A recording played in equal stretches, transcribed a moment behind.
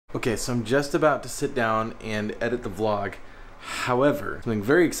Okay, so I'm just about to sit down and edit the vlog. However, something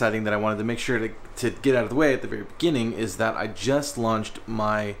very exciting that I wanted to make sure to get out of the way at the very beginning is that I just launched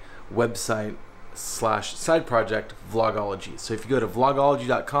my website / side project, Vlogology. So if you go to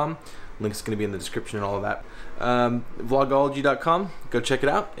vlogology.com, link's going to be in the description and all of that. Vlogology.com, go check it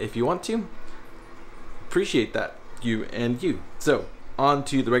out if you want to. Appreciate that, you and you. So, on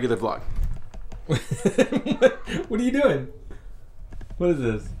to the regular vlog. What are you doing? What is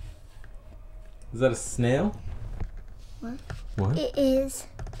this? Is that a snail? What? What? It is.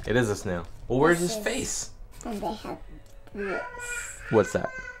 It is a snail. Well, where's his face? And they have this. What's that?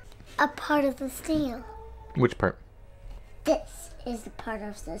 A part of the snail. Which part? This is the part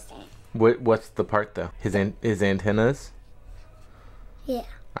of the snail. What's the part though? His antennas? Yeah.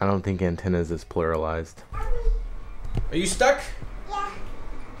 I don't think antennas is pluralized. Are you stuck? Yeah.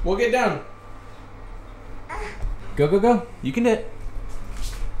 We'll get down. Go, go, go. You can do it.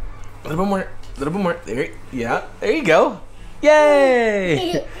 A little bit more. A little bit more. There. Yeah. There you go.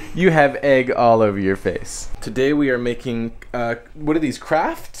 Yay! You have egg all over your face. Today we are making, what are these,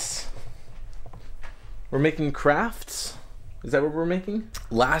 crafts? We're making crafts? Is that what we're making?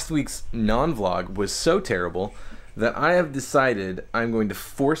 Last week's non-vlog was so terrible that I have decided I'm going to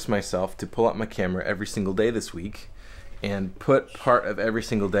force myself to pull out my camera every single day this week and put part of every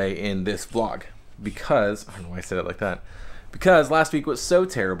single day in this vlog. Because, I don't know why I said it like that, because last week was so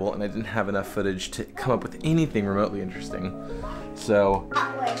terrible and I didn't have enough footage to come up with anything remotely interesting. So,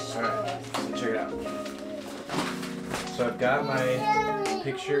 alright, so check it out. So I've got my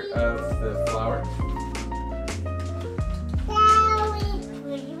picture of the flower.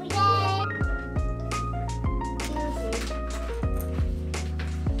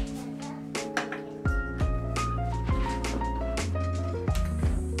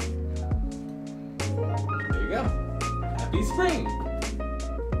 Happy spring!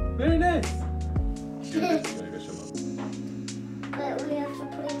 Very nice! But we have to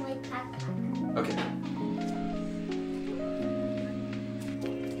put in like backpack. Okay.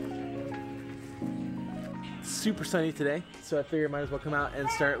 It's super sunny today, so I figured I might as well come out and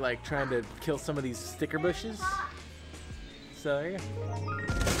start like trying to kill some of these sticker bushes. So there you go.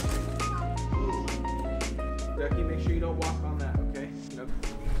 Ducky, make sure you don't walk on that, okay? Nope.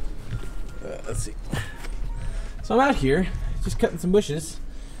 Let's see. So I'm out here, just cutting some bushes,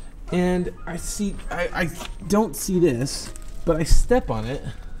 and I don't see this, but I step on it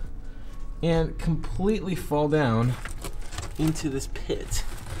and completely fall down into this pit,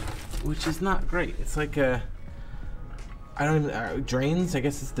 which is not great. It's like drains, I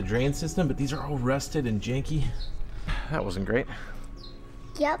guess it's the drain system, but these are all rusted and janky. That wasn't great.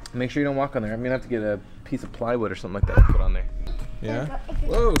 Yep. Make sure you don't walk on there. I'm gonna have to get a piece of plywood or something like that to put on there. Yeah?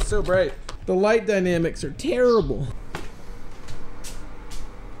 Whoa, so bright. The light dynamics are terrible.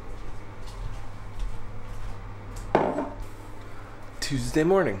 Tuesday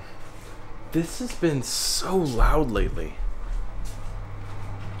morning. This has been so loud lately.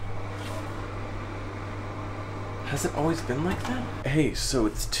 Has it always been like that? Hey, so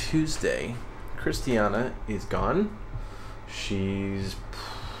it's Tuesday. Christiana is gone. She's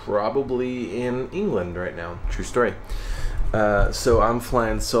probably in England right now. True story. So I'm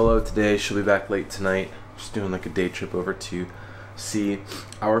flying solo today. She'll be back late tonight. Just doing like a day trip over to see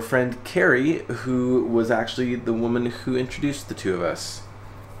our friend Cory, who was actually the woman who introduced the two of us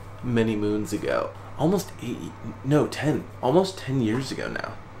many moons ago. Almost 10 years ago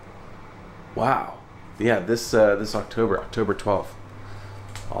now. Wow. Yeah, this October 12th,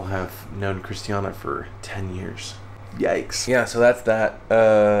 I'll have known Christiana for 10 years. Yikes. Yeah, so that's that.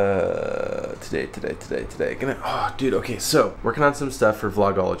 Today. Oh, dude, okay, so working on some stuff for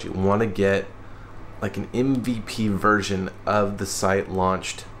Vlogology. Want to get like an MVP version of the site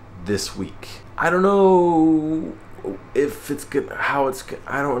launched this week. I don't know if it's good, how it's good,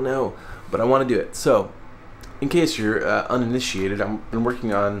 I don't know, but I want to do it. So, in case you're uninitiated, I've been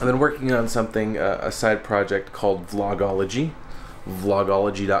working on something, a side project called Vlogology.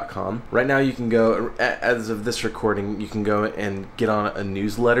 Vlogology.com. Right now you can go, as of this recording, you can go and get on a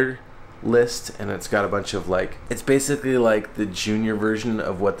newsletter list, and it's got a bunch of like, it's basically like the junior version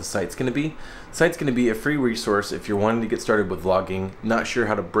of what the site's going to be. The site's going to be a free resource if you're wanting to get started with vlogging, not sure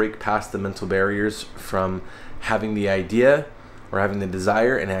how to break past the mental barriers from having the idea or having the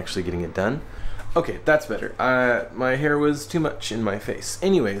desire and actually getting it done. Okay, that's better. My hair was too much in my face.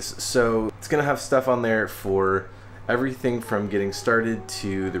 Anyways, so it's going to have stuff on there for everything from getting started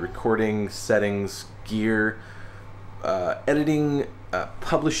to the recording, settings, gear, editing,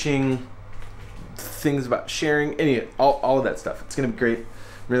 publishing, things about sharing, all of that stuff. It's gonna be great. I'm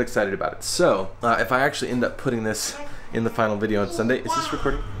really excited about it. So if I actually end up putting this in the final video on Sunday, is this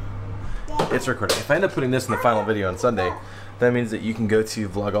recording? It's recording. If I end up putting this in the final video on Sunday, that means that you can go to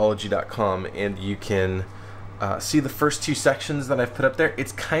vlogology.com and you can see the first 2 sections that I've put up there.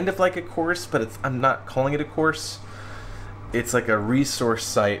 It's kind of like a course, but I'm not calling it a course. It's like a resource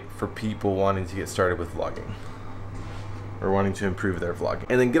site for people wanting to get started with vlogging or wanting to improve their vlogging.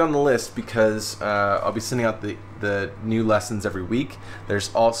 And then get on the list because I'll be sending out the new lessons every week.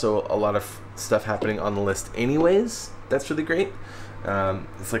 There's also a lot of stuff happening on the list anyways. That's really great.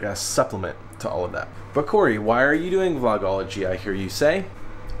 It's like a supplement to all of that. But Cory, why are you doing vlogology, I hear you say?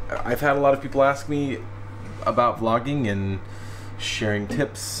 I've had a lot of people ask me about vlogging and sharing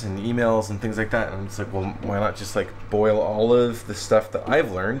tips and emails and things like that, and I'm just like, well, why not just like boil all of the stuff that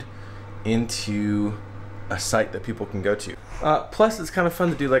I've learned into a site that people can go to. Plus it's kind of fun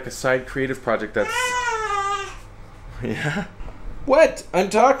to do like a side creative project that's... Yeah? What? I'm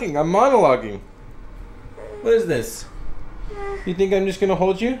talking, I'm monologuing. What is this? You think I'm just gonna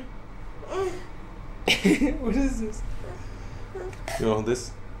hold you? What is this? You wanna hold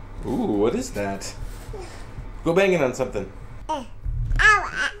this? Ooh, what is that? Go banging on something.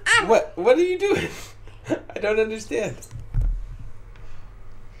 What? What are you doing? I don't understand.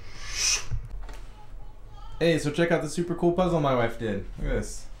 Hey, so check out the super cool puzzle my wife did. Look at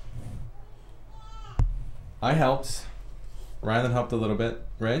this. I helped. Rylan helped a little bit,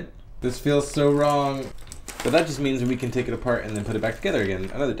 right? This feels so wrong. But that just means we can take it apart and then put it back together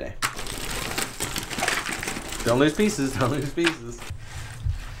again another day. Don't lose pieces, don't lose pieces.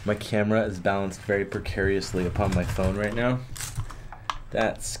 My camera is balanced very precariously upon my phone right now.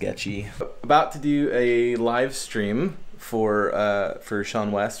 That's sketchy. About to do a live stream for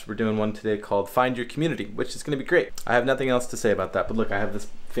Sean West. We're doing one today called Find Your Community, which is gonna be great. I have nothing else to say about that, but look, I have this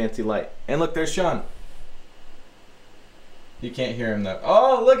fancy light. And look, there's Sean. You can't hear him though.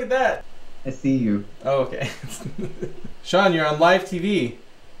 Oh, look at that. I see you. Oh, okay. Sean, you're on live TV.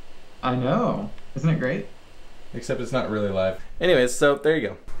 I know. Isn't it great? Except it's not really live. Anyways, so there you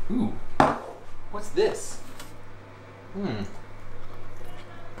go. Ooh. What's this?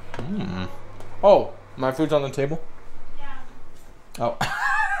 Oh, my food's on the table? Yeah. Oh.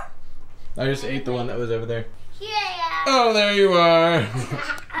 I just ate the one that was over there. Yeah. Oh, there you are.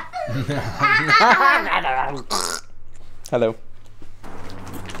 Hello.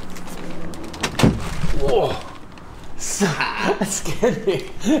 Whoa. That scared me.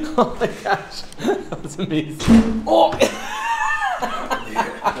 Oh my gosh. That was amazing. Oh!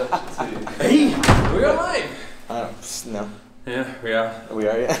 Hey! We're alive! No. Yeah, we are. We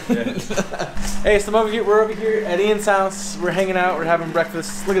are, yeah. Hey, so we're over here at Ian's house. We're hanging out, we're having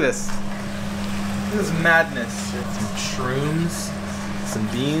breakfast. Look at this. Look at this madness. Some shrooms, some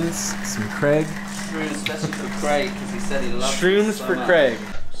beans, some Craig. Shrooms, especially for Craig, because he said he loves Shrooms so for much. Craig.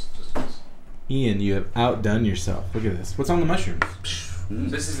 Ian, you have outdone yourself. Look at this. What's on the mushrooms?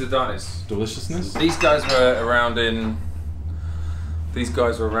 This is the Dice. Deliciousness? These guys were around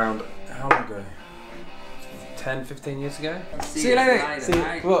how long ago? 10, 15 years ago? See you later. See,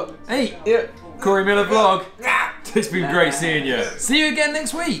 well, Hey! yeah. Cory Miller vlog! It's been great seeing you. See you again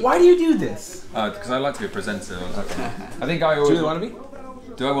next week! Why do you do this? Because I like to be a presenter. I think I Do always... you want to be?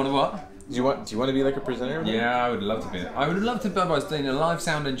 Do I want to what? Do you want to be like a presenter? Yeah, I would love to be. I would love to be being a live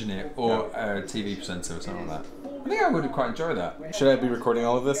sound engineer or a TV presenter or something like that. I think I would quite enjoy that. Should I be recording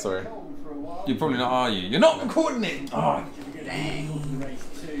all of this or? You're probably not, are you? You're not recording it! Oh, dang.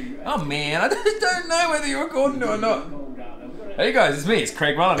 Oh man, I just don't know whether you're recording it or not. Hey guys, it's me, it's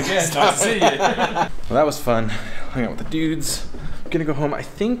Craig Mullen again. Nice to see you. Well, that was fun. Hang out with the dudes. I'm gonna go home. I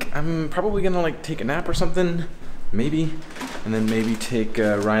think I'm probably gonna like take a nap or something. Maybe. And then maybe take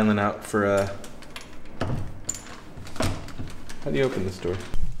Rylan out for a... How do you open this door?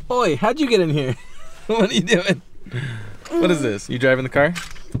 Oi, how'd you get in here? What are you doing? What is this? You driving the car?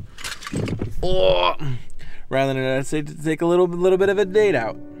 Oh, Rylan and I say to take a little bit of a date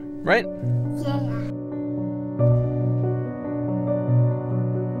out, right? Yeah.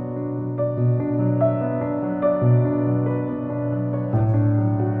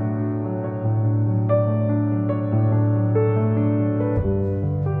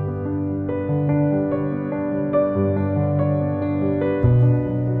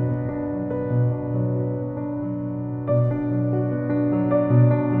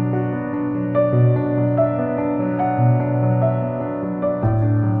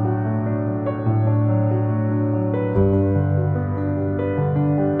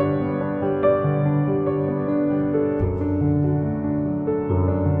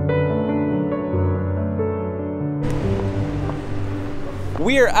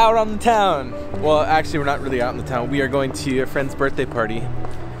 We are out on the town. Well, actually, we're not really out in the town. We are going to a friend's birthday party.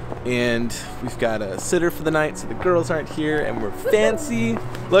 And we've got a sitter for the night, so the girls aren't here, and we're fancy.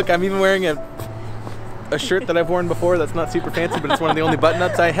 Look, I'm even wearing a shirt that I've worn before that's not super fancy, but it's one of the only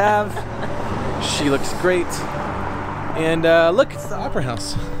button-ups I have. She looks great. And look, it's the Opera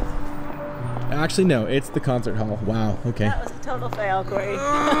House. Actually, no, it's the concert hall. Wow, okay. That was a total fail, Cory.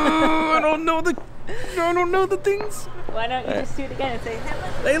 I don't know the things. Why don't you just do it again and say,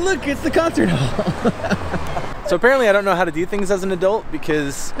 Hey, look, it's the concert hall. So apparently I don't know how to do things as an adult,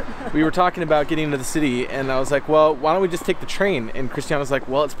 because we were talking about getting into the city, and I was like, well, why don't we just take the train? And Christiana's like,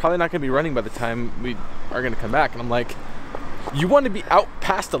 well, it's probably not going to be running by the time we are going to come back. And I'm like, you want to be out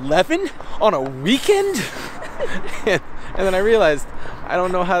past 11 on a weekend? and then I realized I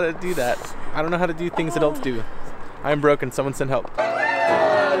don't know how to do that. I don't know how to do things adults do. I'm broken. Someone send help.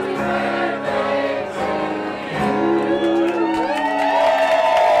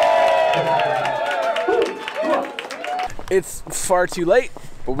 It's far too late,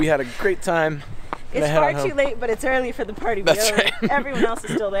 but we had a great time. it's far too late, but it's early for the party. That's right. Everyone else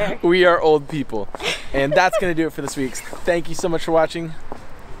is still there. We are old people. And that's going to do it for this week. Thank you so much for watching.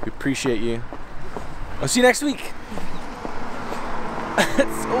 We appreciate you. I'll see you next week.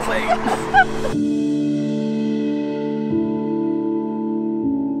 It's so late.